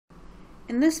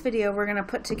In this video, we're going to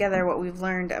put together what we've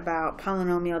learned about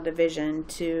polynomial division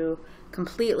to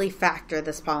completely factor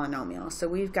this polynomial. So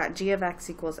we've got g of x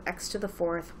equals x to the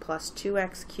fourth plus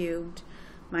 2x cubed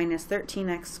minus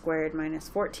 13x squared minus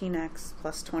 14x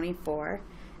plus 24,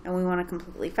 and we want to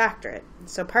completely factor it.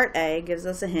 So part A gives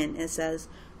us a hint. It says,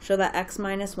 show that x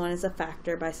minus 1 is a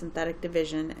factor by synthetic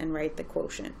division and write the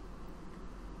quotient.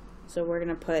 So we're going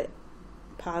to put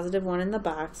positive 1 in the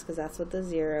box because that's what the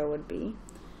 0 would be.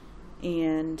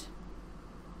 And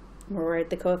we'll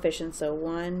write the coefficients, so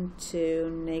 1,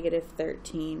 2, negative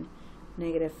 13,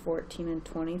 negative 14, and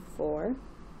 24.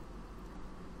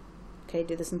 Okay,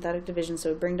 do the synthetic division,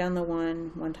 so we bring down the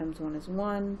 1. 1 times 1 is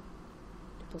 1,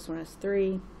 2 plus 1 is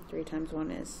 3, 3 times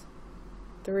 1 is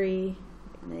 3,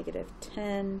 negative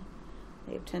 10,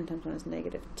 negative 10 times 1 is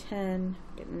negative 10,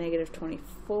 get negative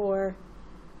 24,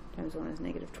 times 1 is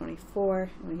negative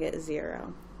 24, and we get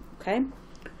 0. Okay?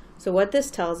 So what this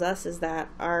tells us is that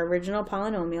our original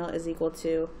polynomial is equal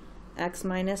to x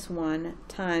minus 1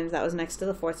 times, that was next to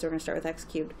the fourth, so we're going to start with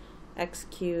x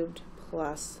cubed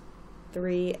plus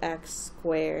 3x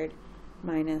squared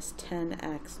minus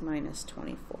 10x minus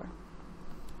 24.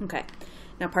 Okay,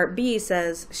 now part B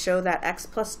says show that x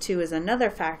plus 2 is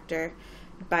another factor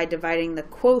by dividing the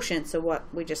quotient, so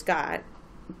what we just got,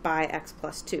 by x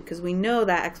plus 2, because we know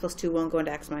that x plus 2 won't go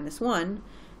into x minus 1,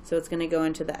 so it's going to go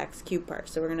into the x cubed part.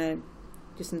 So we're going to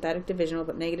do synthetic division. We'll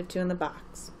put negative 2 in the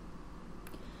box.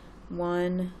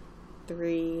 1,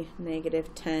 3,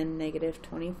 negative 10, negative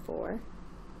 24.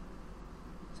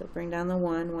 So bring down the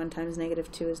 1. 1 times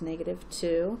negative 2 is negative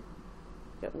 2.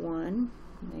 Get 1,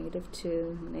 negative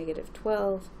 2, negative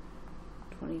 12,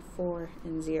 24,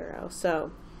 and 0.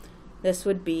 So this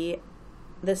would be,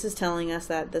 this is telling us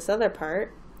that this other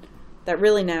part, that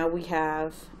really now we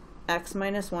have x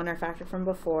minus 1, our factor from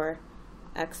before,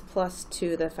 x plus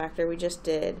 2, the factor we just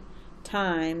did,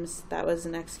 times, that was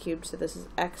an x cubed, so this is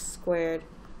x squared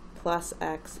plus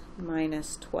x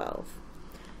minus 12.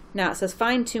 Now it says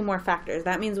find two more factors.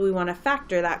 That means we want to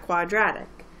factor that quadratic.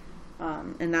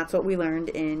 And that's what we learned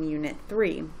in Unit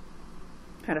 3,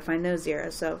 how to find those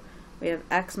zeros. So we have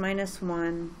x minus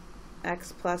 1,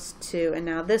 x plus 2, and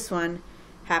now this one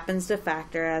happens to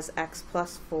factor as x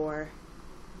plus 4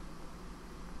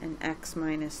 and x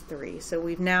minus 3. So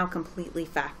we've now completely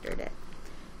factored it.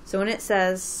 So when it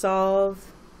says solve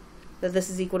that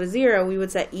this is equal to 0, we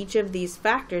would set each of these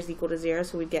factors equal to 0.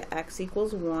 So we'd get x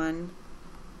equals 1,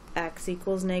 x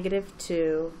equals negative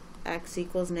 2, x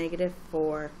equals negative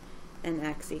 4, and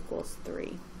x equals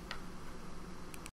 3.